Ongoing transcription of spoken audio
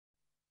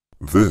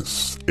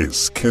This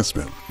is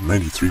Kessben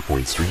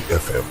 93.3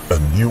 FM,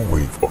 a new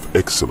wave of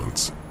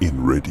excellence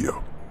in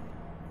radio.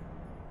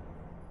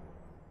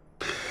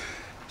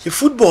 Your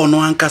football no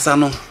ankasa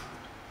no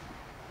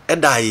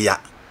edaya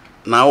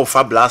na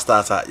ofa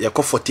blasters ya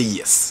 40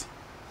 years.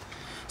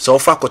 So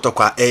ofa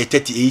KOTOKO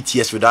 38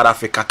 years without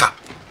Africa Cup.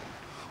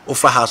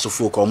 Ofa House of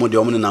Folk omo de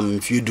omo na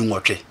mfie du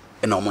nwotwe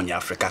na omo nya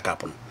Africa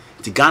Cup no.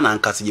 Ti Ghana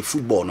ankasa ye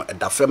football no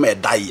edafem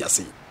edaya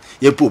se.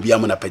 Ye po bia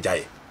mo na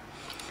pejaye.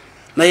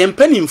 Na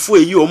yempanimfo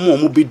eyi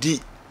omo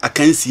bedi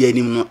akansi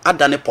anim no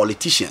adane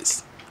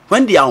politicians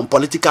when they are on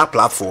political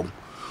platform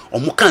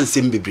omo kan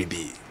sem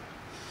bebrebe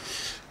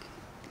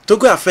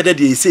togo afede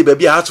dey say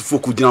baby I have to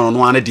focus down on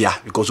one dia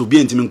because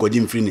obi ntimi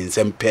nkodi mfiri ne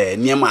nsem pe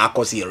niam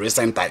akosi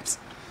recent times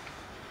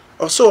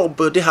also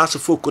but they have to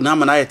focus na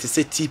mana yete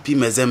say TP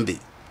Mazembe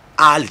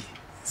Ali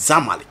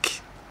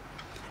Zamalek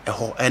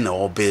eho ena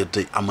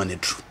obede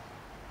amanedru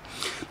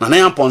na na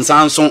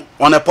yamponsanso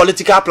on a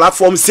political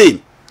platform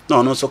saying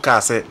no so ka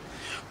say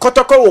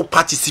KOTOKO will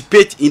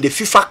participate in the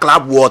FIFA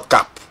Club World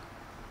Cup.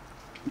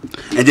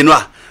 And you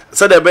know,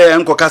 so the bay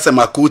and Kokase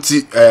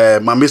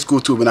Makuti, my school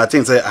too, when I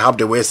think say I have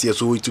the words here,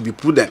 so to be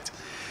prudent.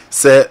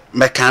 Say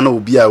Mekano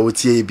be a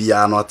OTA be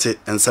a not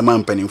and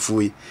some penny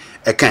fui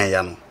a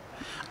kanyano.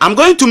 I'm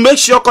going to make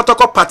sure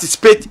KOTOKO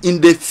participate in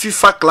the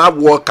FIFA Club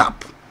World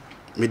Cup.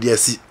 Media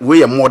see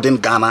we a modern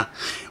Ghana,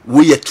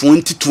 we a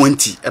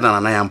 2020 and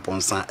an iron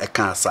ponsa a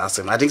can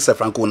assassin. I think Sir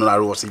Franco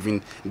Nolaro was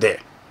even there.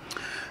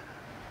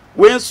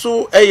 When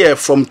so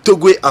from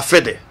Togo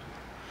Afede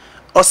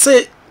or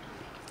say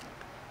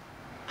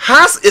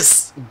has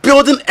is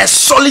building a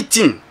solid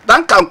team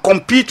that can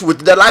compete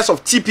with the likes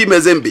of TP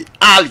Mazembe,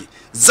 Ali,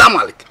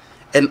 Zamalek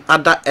and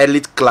other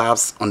elite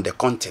clubs on the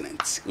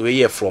continent.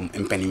 We from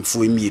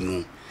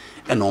Mpenimfuiminu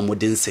and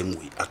Omodin same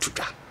way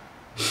atuda.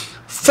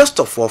 First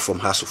of all from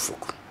House of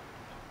Folk.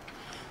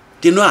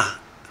 You know,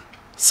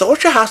 so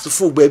what House of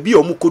Folk baby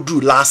omuko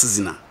do last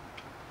season.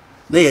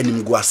 Na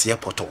yenim guasia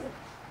poto.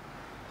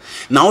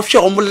 Now, if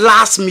you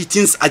last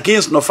meetings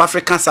against North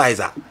African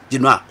sides, you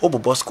know,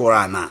 Obo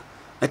scorer na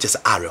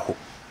just Areho.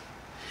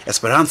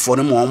 Esperance for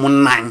them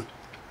 9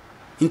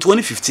 in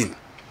 2015.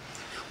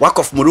 Work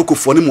of Morocco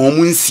for them 9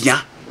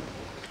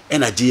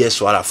 and a GS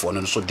Wara for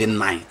them so then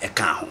 9 a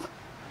count.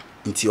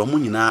 Into your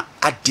money now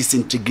at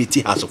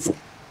disintegrity has of.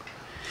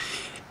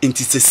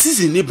 Into the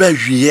season never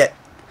yet.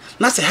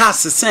 Not a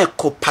house to say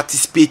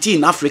co-participate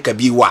in Africa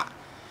be wa.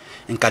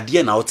 And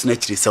Kadia now to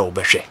naturally sell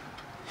Beshe.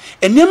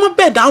 And never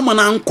bed down man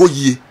uncle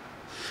ye.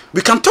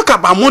 We can talk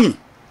about money.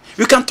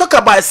 We can talk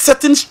about a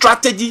certain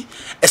strategy,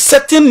 a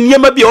certain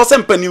near be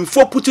also penning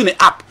for putting it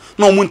up.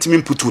 No want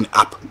to put it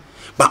up.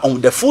 But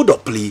on the field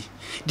of play,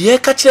 the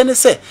catcher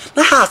say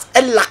that has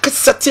a lack of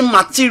certain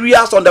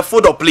materials on the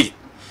field of play.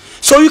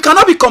 So you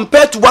cannot be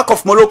compared to work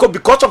of Morocco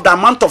because of the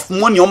amount of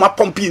money on my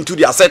pumping into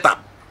their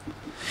setup.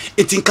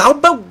 It in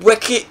Calba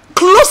working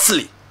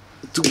closely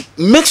to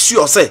make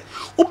sure say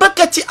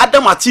Ubeketi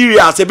other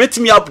materials a bit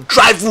me up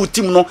drive with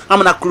team no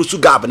I'm na close to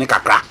gab ne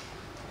kakra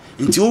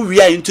until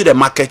we are into the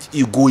market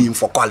you go in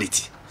for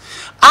quality.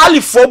 Ali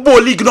football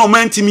league no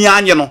man me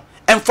anye no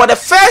and for the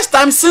first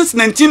time since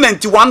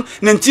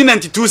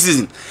 1991-1992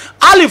 season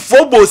Ali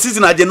football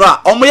season at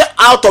Genoa omo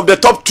out of the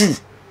top 2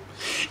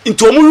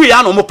 into omo we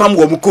an omo pam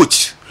omo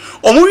coach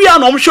omo we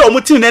an omo show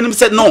omo team name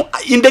said no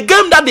in the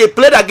game that they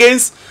played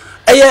against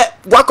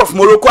work of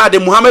Morocco at the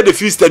Mohammed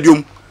V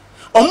Stadium.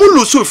 Omu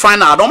lose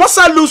final. Omu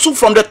sa lose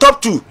from the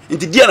top 2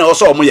 into the end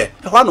also omu ye.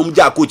 Why no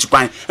mja coach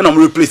pan and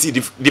omu replace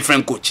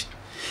different coach.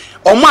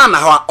 Omu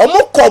anawa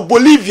omu call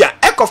Bolivia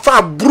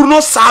ekofa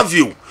Bruno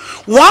Savio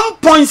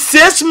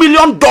 $1.6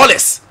 million.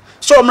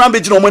 So omu rambe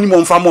jino money mo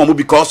mfa mo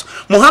because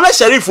Mohamed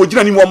Sharif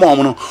ojina ni mo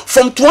no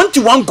from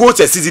 21 goals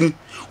a season.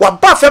 Wa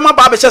ba fema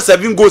ba be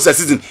 7 goals a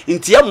season.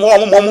 Into ye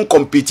mo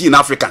compete in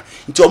Africa.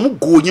 Into omu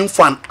going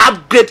for an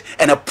upgrade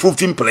and a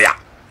proving player.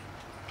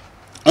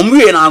 Omu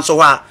ye na answer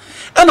wa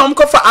and I'm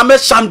going for Ahmed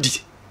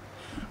Shamdi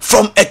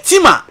from a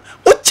teamer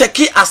who check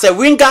it as a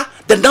winger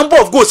the number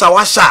of goals I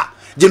was shot.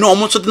 You know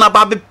almost na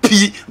baby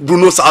P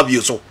Bruno Savio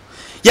so.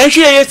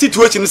 Yanshi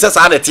situation is at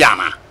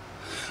Tiana.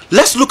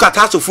 Let's look at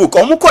House of Folk.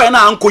 Omuko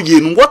na anko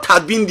yen what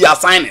has been their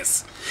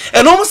signings.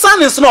 And almost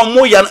signings no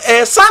more yan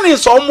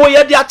signings or more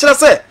ya dia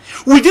say.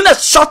 Within a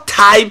short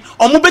time,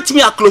 omu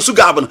betimi a close to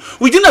Gabon.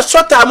 Within a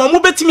short time,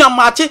 omu betimi a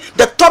match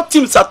the top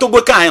teams at Togo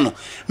Kaino.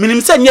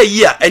 Minim say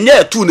year and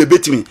year 2 ne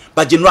betimi.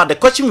 But you know the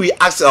question we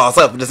ask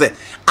ourselves, they say,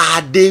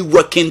 are they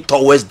working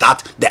towards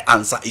that? The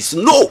answer is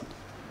no.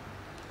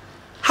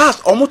 Has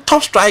omu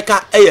top striker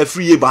a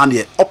free band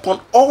here upon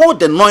all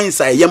the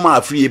noise I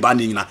yama free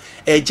banding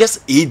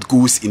just 8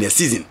 goals in a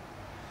season.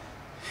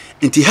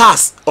 And he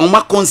has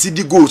oma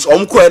concede goals,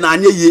 omko na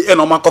anye ye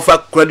and oma kofa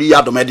credit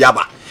yard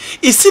mediaba.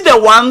 Is he the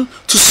one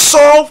to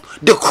solve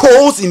the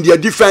holes in their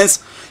defense?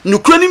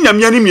 Nukreni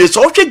nyamiani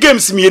so okay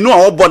games me no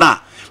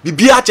obona.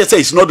 Bibia say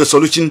is not the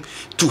solution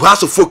to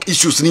House of Folk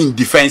issues in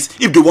defense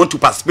if they want to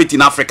participate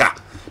in Africa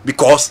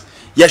because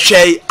you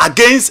share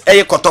against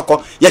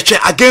KOTOKO, you share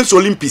against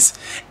Olympics,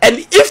 and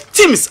if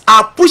teams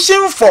are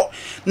pushing for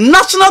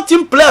national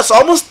team players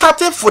almost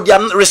started for their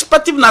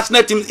respective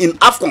national teams in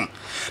AFCON.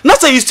 Now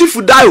say you still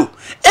Fudayo,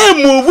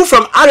 move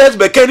from RS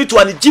Bekeni to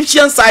an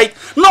Egyptian side.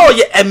 No,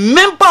 you're a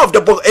member of the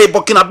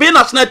Burkina Faso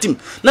national team.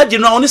 Now you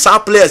know only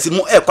some players in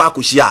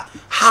Kushia.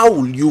 How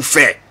will you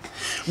fare?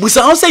 We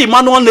say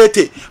Emmanuel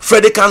Nete,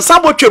 Frederick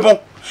Ansabo Chebon.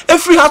 A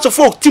free heart of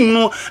folk team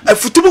no, a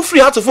football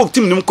free heart of folk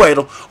team no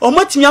koiro. Or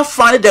what me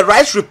find the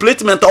right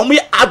replacement or me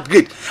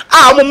upgrade.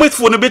 I'm wait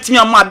for the betting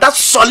that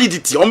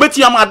solidity, or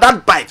betting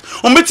that bite,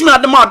 or betting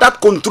that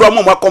control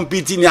more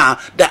competing.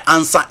 The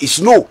answer is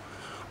no.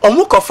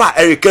 Omukofa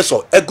Eric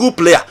Eso, a good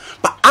player,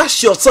 but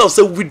ask yourself,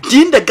 so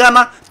within the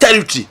Ghana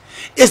territory,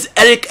 is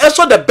Eric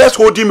Eso the best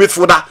holding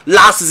midfielder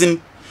last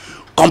season?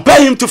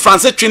 Compare him to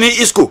Francis Trini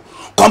Isco.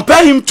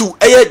 Compare him to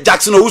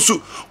Jackson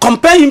Owusu.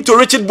 Compare him to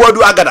Richard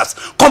Boadu Agadas.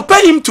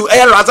 Compare him to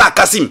Razak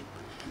Kasim.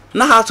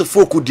 Now how to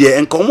focus there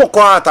and come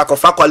attack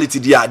of quality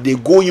there, they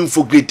go in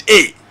for grade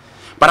A.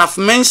 But I've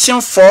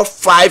mentioned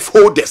 4-5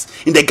 holders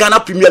in the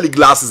Ghana Premier League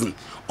last season.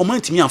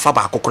 Omanti mi anfa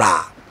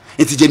kokra.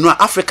 Inti General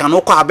Africa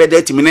no kwa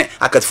abede timine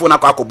akatfona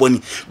kwa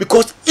koboni.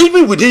 Because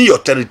even within your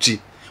territory,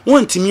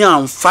 one team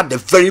anfa the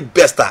very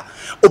best.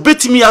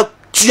 Obetimi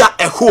tia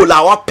a whole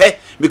our pay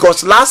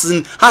because last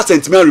season has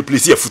sent me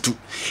replace here futu.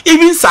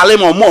 Even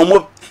Salem or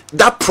more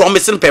that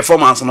promising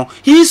performance no,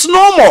 he is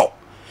no more.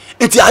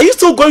 And are you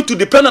still going to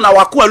depend on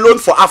our co alone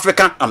for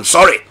Africa? I'm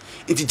sorry.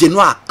 In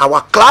Genoa,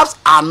 our clubs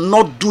are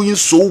not doing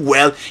so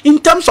well in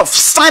terms of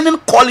signing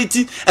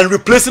quality and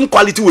replacing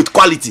quality with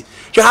quality.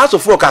 You have to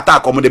focus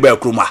attack on the bell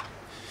kruma.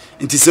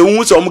 It is a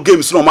woman some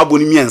games no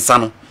maboni mi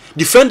ensano.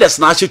 Defenders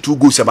na 2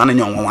 goals abana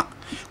nyonwa.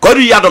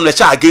 Kodi yadom the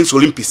shot against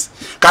Olympics.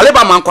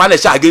 Kaleba Mankwa the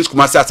shot against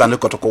Kumasi and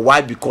Kotoko.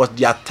 Why? Because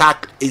the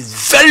attack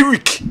is very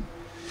weak.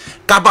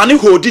 Kabani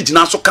Hodi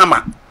na so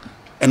kama.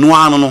 And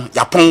one no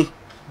Yapon.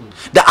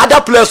 The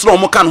other players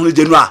no can hold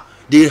Genoa.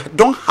 They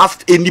don't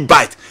have any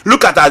bite.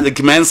 Look at the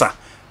Kimensa.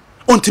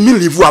 Until me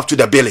live up to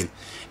the billing.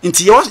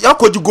 Until your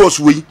could goes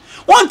we.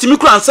 One to me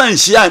can sign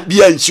she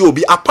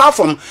be apart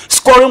from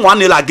scoring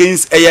 1-0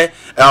 against a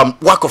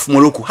work of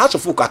Morocco. Has a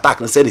full attack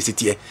and say the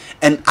city.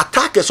 And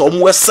attackers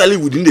almost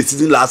selling within the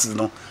season last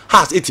season.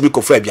 Has it me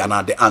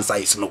Fabiana? The answer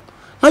is no.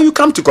 Now you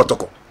come to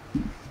Kotoko.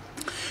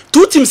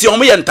 2 teams you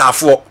only enter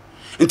 4.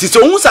 Until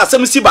so almost a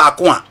 70 back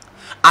one.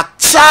 A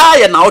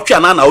chai and out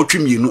and out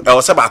trim you know,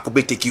 or Sabaco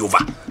take you over.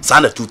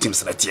 Sign the 2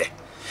 teams that year.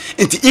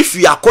 And if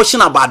you are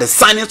questioning about the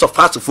signings of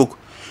Hearts of Folk,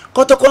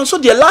 Kotoko so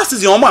the last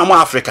season on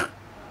Africa.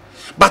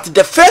 But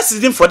the first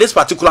season for this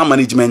particular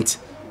management,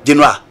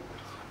 General,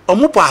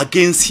 Omupo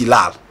against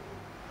Hilal,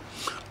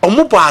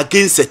 Omupo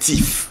against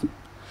Setif.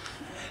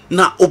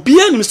 Now,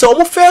 Obian himself,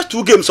 almost first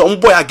 2 games,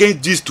 Omupo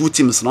against these 2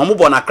 teams, and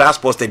Omupo on a Accra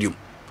Sports Stadium.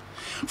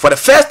 For the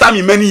first time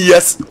in many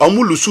years,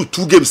 Omu lose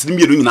 2 games in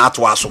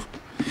Atwaso.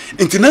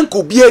 And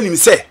Tinenko Obian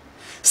himself,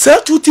 say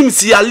 2 teams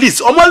here at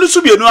least, Omu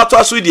lose be no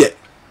Atwaso there.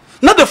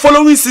 Not the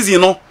following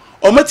season, no,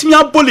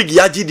 Ometimia Bolig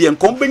Yaji and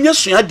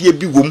combination ya de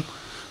bigum.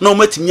 No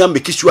metimia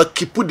make sure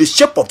keep the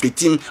shape of the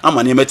team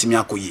amane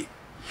metimia koye.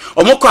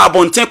 Omoko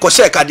abonten ko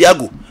share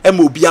kadiago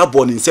emobia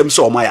born in same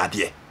so my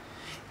idea.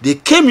 They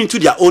came into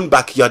their own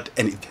backyard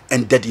and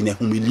ended in a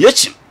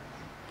humiliation.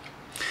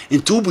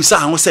 Into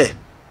Busa and say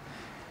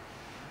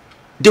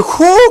the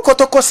whole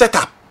Kotoko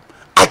setup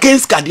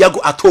against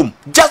Kadiago at home,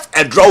 just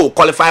a draw will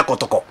qualify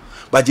Kotoko.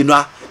 But you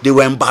know, they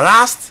were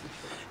embarrassed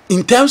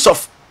in terms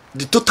of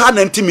the total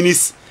 90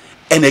 minutes,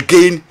 and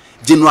again,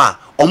 Genoa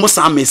almost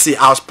some may say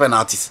out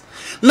penalties.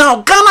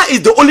 Now Ghana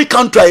is the only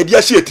country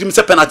idea she team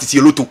say penalties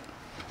yellow too.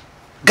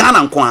 Ghana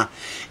nkwa.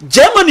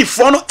 Germany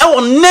for no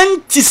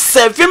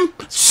 97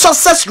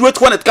 success rate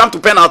when it comes to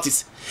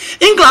penalties.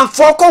 England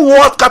for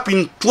World Cup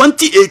in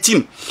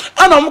 2018.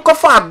 And I'm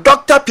for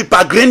Dr.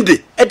 Pipa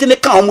Grande. E dey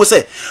kan omo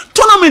say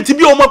tournament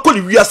bi omo ko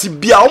wi ase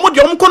bia omo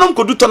de omo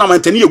ko do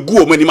tournament ni egu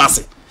omo ni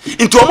mase.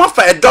 Into omo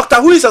for a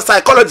doctor who is a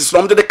psychologist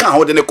from the kan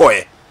hold the ko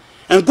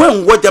and go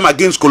and watch them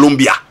against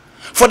Colombia.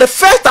 For the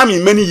first time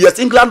in many years,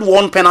 England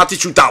won penalty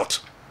shootout.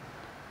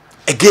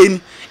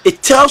 Again,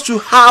 it tells you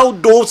how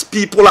those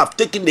people have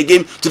taken the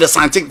game to the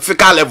scientific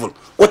level.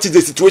 What is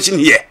the situation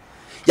here?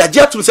 Ya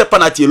just to say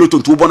penalty a lot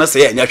to bona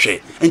say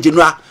and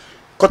General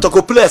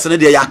Kotoko players and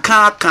they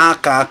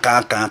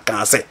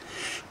can say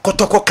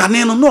Kotoko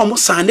caneno no mo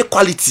sign the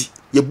quality.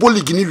 Ye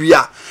boli gini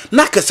ria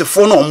na kese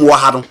fo no mo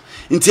ha no.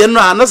 Nti eno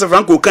a na se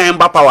Franco kan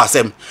mba power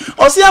sem.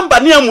 O se amba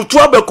ne amutu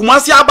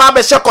abakumasi aba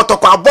abehye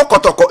Kotoko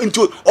abokotoko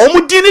into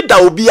omudini da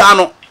obi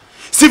ano.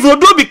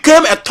 Sivodo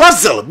became a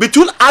tussle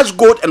between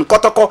Ashgold and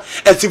Kotoko,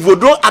 and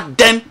Sivodo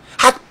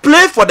had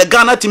played for the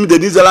Ghana team in the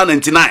New Zealand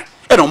 99.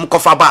 And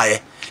Omukofa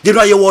bae. You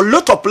know, there were a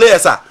lot of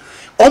players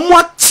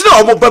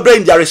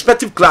in their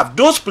respective clubs.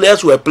 Those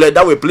players were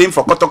playing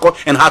for Kotoko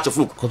and Hearts of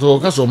Folk.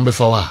 Kotoko kaso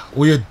mbefawa.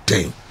 We are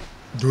dang.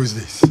 Those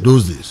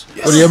days.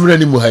 Yes. Ori emre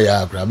ni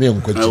muhaya akra me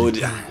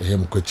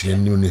mkwachi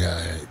ni ni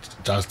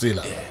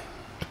Chastela.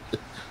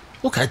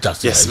 Okay,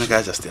 Chastela. Yes, me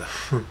Chastela.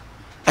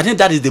 I think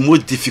that is the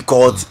most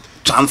difficult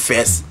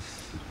transfers.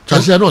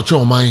 Chastela no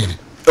cho man.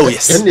 Oh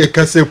yes. And you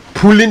can say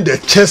pulling the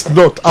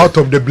chestnut out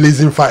of the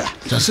blazing fire.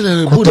 Just say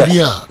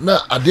Budia. Na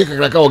adeka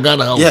kraka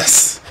ogana.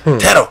 Yes.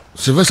 Terror.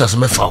 Sylvester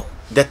Smefau.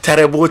 The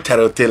terrible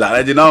terror tailor.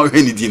 I did not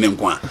hear anything in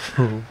one.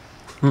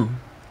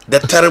 The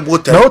terrible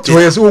terror. Now to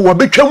us, we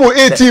become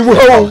 18.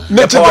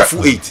 The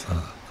powerful 8.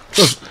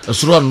 Yes.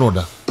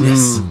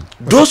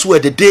 Those were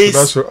the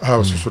days.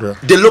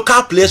 The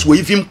local players were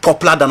even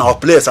popular than our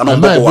players. And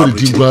my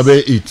bonity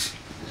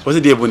was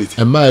it the bonity?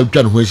 And my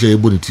can who say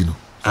bonitino.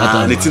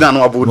 Ah, and it's not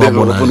about them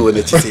open with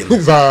it. We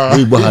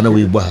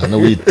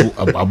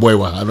a boy.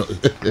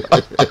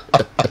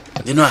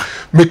 You know,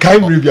 me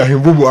kind review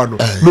him bubuano.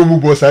 No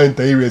mubo sign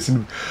areas.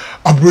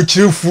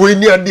 Abrochi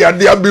fueni ade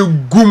ade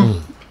abe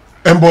gum.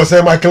 Embo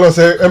say Michael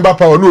say emba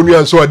power no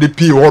nua so ade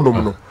pii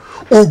honum no.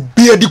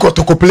 Obi adi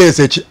kotoko players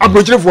echi.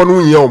 Abrochi for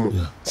no nya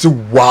omo. Say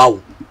wow.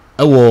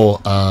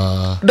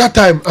 That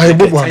time I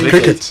bubu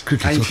cricket.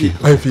 Okay.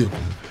 I feel.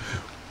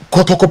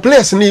 Kotoko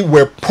players ni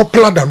were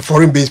popular than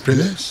foreign based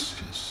players.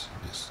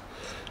 Yes.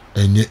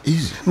 And yet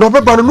easy. No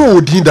be ba no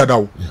odin dada.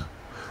 Yeah.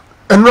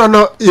 And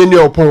no any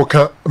opon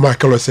ka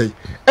Michael say.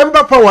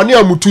 Emba power ni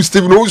amutu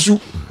Steve no usu.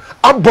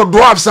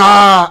 Abodo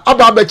afsa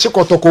aba be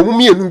chikotoko mu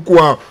mienu nku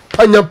a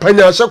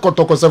panya she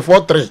kotoko se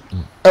 4-3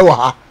 ewa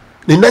ha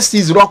the next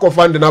season rock of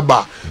find na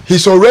ba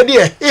he's already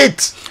a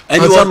hit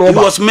and he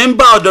was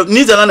member of the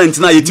Netherlands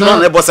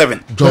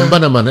 1987 John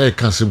Bannerman e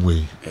kan se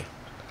boy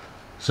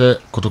say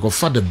kotoko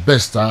fa the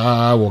best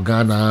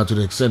Ghana to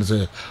the extent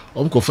say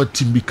ko fa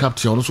team be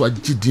captain on so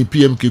agidi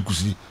PMK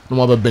kusi no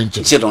ma be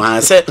bench say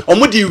don say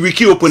omudi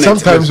wiki opponent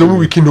sometimes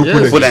wiki no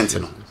opponent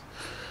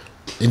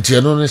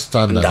into no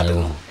standard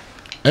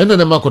and then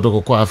the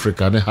Kotoko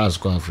Africa, and has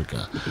go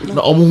Africa.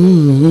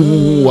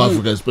 No,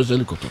 Africa,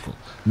 especially Kotoko.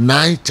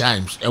 9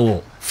 times,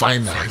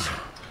 finals.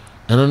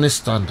 And on the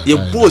standard. Your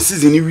boss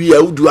is in we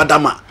do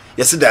Adama.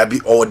 Yes, there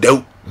be or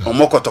Del, or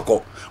more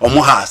Kotoko, or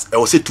more has. I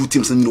will say 2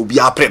 teams and you'll be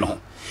a preno.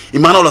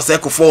 Emmanuel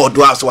Oseko 4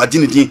 dwarfs, so I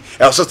didn't.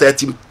 I also say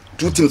 2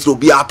 teams will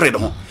be a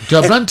preno.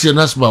 To Branty and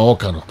Asma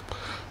Okano.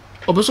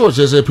 Also,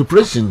 there's a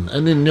preparation,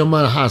 and then your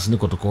man has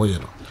Nikotoko.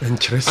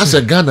 Interesting. As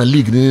a Ghana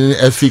League,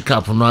 FA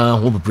Cup, now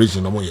home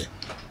preparation.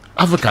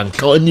 African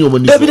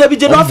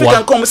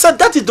African come said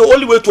that is the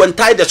only way to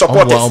untie the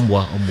supporters.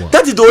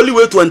 That is the only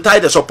way to untie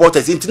the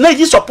supporters.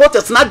 International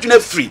supporters not doing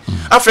free.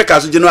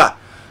 Africa so general.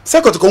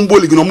 Second to combo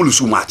league no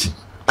lose match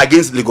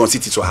against Legon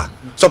City so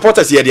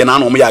supporters here they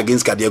now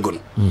against Kadiego.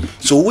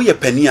 So we a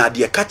penny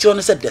idea catch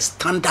on said the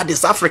standard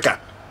is Africa.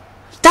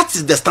 That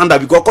is the standard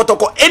because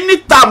Kotoko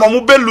anytime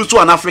Omube lose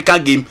an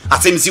African game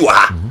asemsi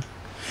wa.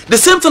 The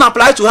same thing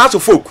applies to House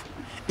of Folk.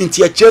 In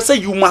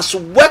Chelsea you must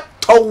work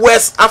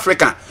towards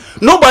Africa.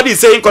 Nobody is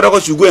saying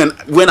Kotoko should go and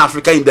win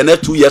Africa in the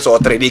next 2 years or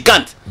 3. They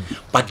can't.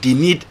 But they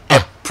need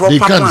a proper they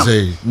can't plan.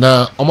 Say.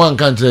 Now, Oman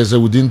can't say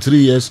within 3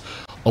 years,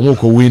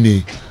 Omoko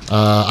winning.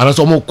 And that's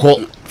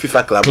Omoko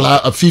FIFA Club.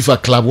 FIFA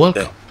Club World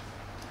Cup.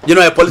 You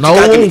know, a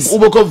political gimmicks.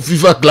 Omoko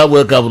FIFA Club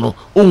World Cup, no.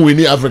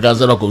 Winning Africa.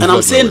 And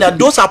I'm saying that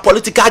those are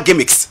political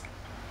gimmicks.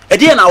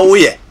 Again,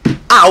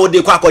 how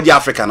they quack the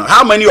African?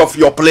 How many of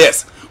your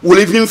players will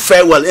even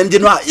fare well? And you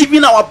know,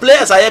 even our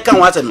players are can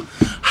watch them.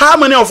 How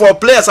many of our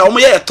players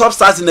are top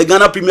stars in the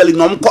Ghana Premier League?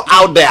 No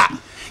out there.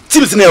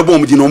 Teams in the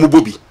bomb, you know,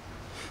 Bobby,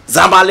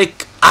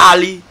 Zamalek,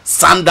 Ali,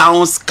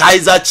 Sundowns,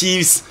 Kaiser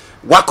Chiefs,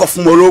 Wak of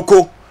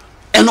Morocco,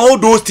 and all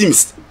those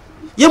teams.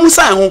 You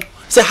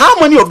say how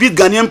many of these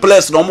Ghanaian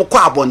players no mo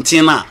kwa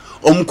Bontina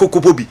or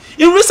Mukoko Bobby?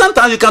 In recent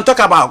times, you can talk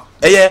about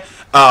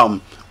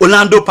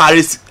Orlando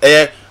Paris,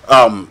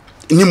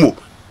 Nimo,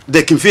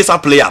 the Kinfesa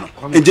player,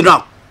 and you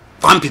know,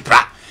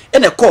 Vampipra.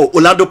 And they call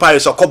Orlando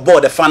Pirates or call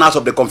board the finals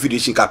of the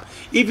Confederation Cup.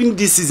 Even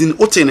this season,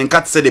 Oten and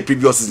Kat said the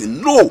previous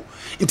season. No.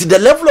 Into the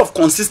level of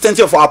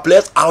consistency of our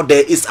players out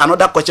there is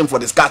another question for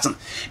discussion.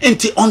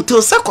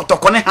 Until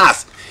Kotoko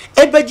has,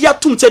 Ebedia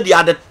Tum said they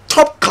are the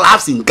top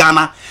clubs in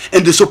Ghana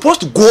and they're supposed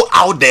to go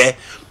out there,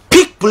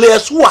 pick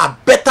players who are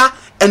better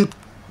and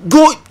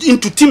go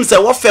into teams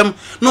that what them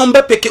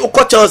number pick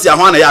Oko Chelsea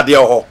and ya dear.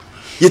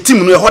 Your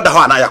team no hold the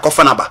one ya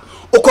Kofanaba.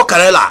 Oko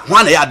Karela,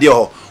 one ya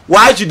dear.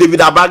 Why should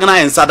David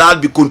Abagana and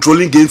Sadat be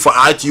controlling games for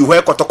RTU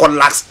where Kotoko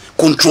lacks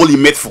control in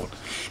midfield?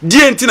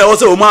 DNT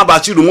also Omar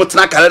Bashi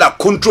Motina Canada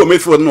control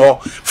midfield no.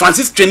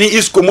 Francis Training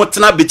is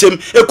Motina became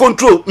a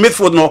control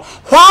midfield no.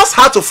 Whilst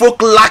Hearts of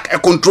Folk lack a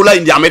controller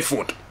in their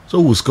midfield.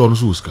 So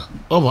Wuska.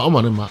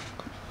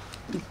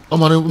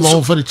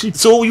 Very cheap.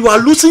 So you are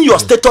losing your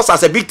status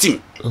as a big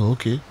team. Oh,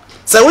 okay.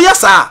 So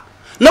yes, sir.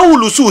 Now we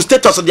lose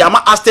status of the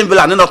Aston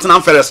Villa and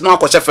Nottingham Forest. No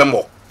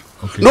Fembo.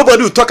 Okay.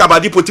 Nobody will talk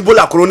about the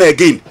Potibola Corona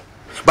again.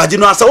 But you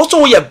know, as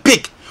also we are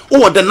big.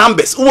 Who are the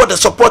numbers? Who are the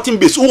supporting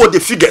base? Who are the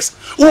figures?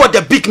 Who are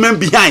the big men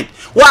behind?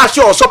 Why are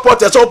your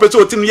supporters? Who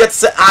person team yet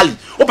say Ali?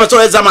 Who person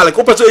Zamalek?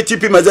 Who person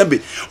TP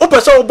Mazembe? Who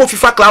person who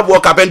FIFA Club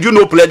World Cup and you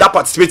know player that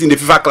participate in the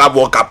FIFA Club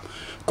World Cup?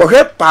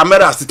 Kohe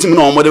Palmeiras as the team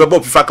no more the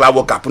FIFA Club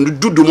World Cup and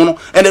do mono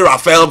and the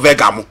Rafael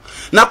Vega.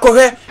 Now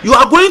Kohe, you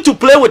are going to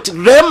play with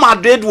Real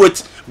Madrid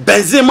with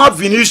Benzema,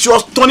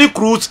 Vinicius, Toni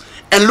Kroos,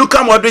 and Luka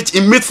Modric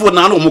in midfield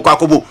now.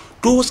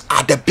 Those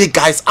are the big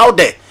guys out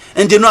there.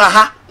 And you know,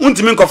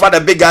 untimi for the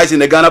big guys in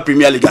the Ghana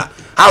Premier League.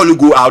 How will you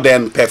go out there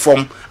and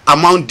perform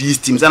among these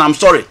teams? And I'm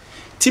sorry,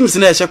 teams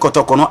in Eshe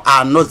Kotoko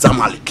are not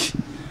Zamalek.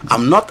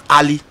 I'm not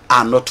Ali,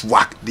 I'm not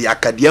WAC. They are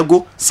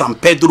Kadiago, San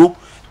Pedro,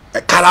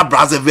 Kara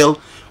Brazzaville,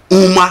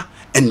 Uma,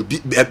 and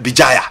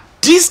Bijaya.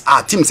 These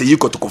are teams that you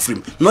got to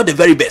confirm, not the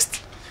very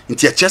best.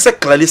 Until Chelsea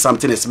clearly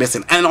something is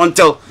missing, and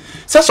until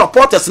such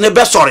supporters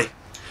never sorry.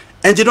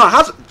 And you know,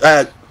 have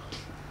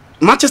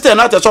Manchester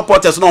United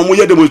supporters no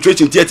more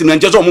demonstration theatre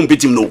and just almost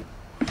beat him no.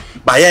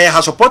 But yeah,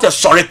 has supporters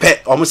sorry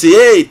pet almost say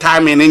hey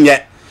timing in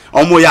yet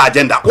almost your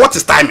agenda. What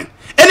is timing?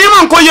 Any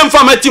man call you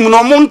from a team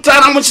no moon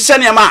time much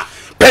senior man.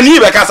 Penny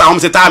because I'm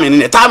say timing in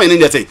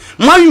the thing.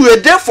 Man, you were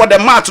there for the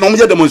match no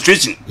more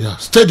demonstration. Yeah,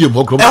 stadium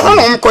home.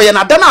 I'm calling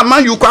na then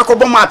man you crack up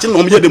match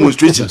no more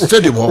demonstration.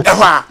 Stadium home.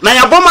 Now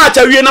your bomb match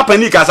we na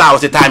penny because I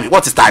was the timing.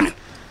 What is timing?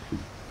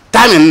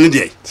 Timing in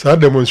the so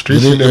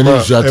demonstration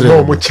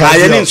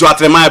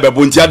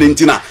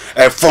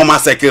former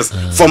circles,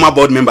 former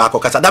board member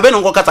akokata. Da be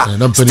no kokata.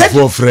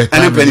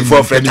 And penny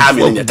for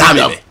timing.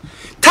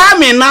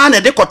 Timing na na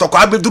de Kotoko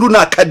abeduru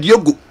na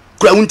Kadiogo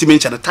kura untimi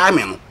ncha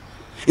timing.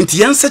 Inti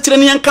yen setere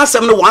ne yen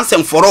kasem no once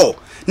and for all.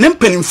 Ne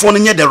mpanimfo no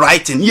nye the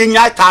right thing. Yen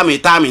nya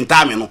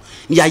timing no.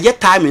 Ya ye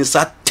timing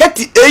sa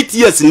 38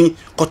 years ni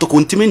Kotoko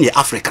untimi ni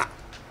Africa.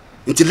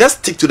 Until let's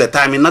stick to the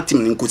time in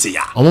nothing in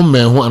Kusia. Omo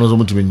men who anozo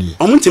mutimini.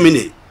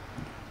 Omutimini.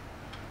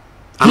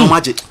 Ano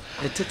magic.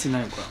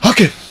 39.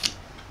 Okay.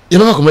 You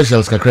know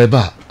commercials kakra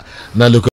ba na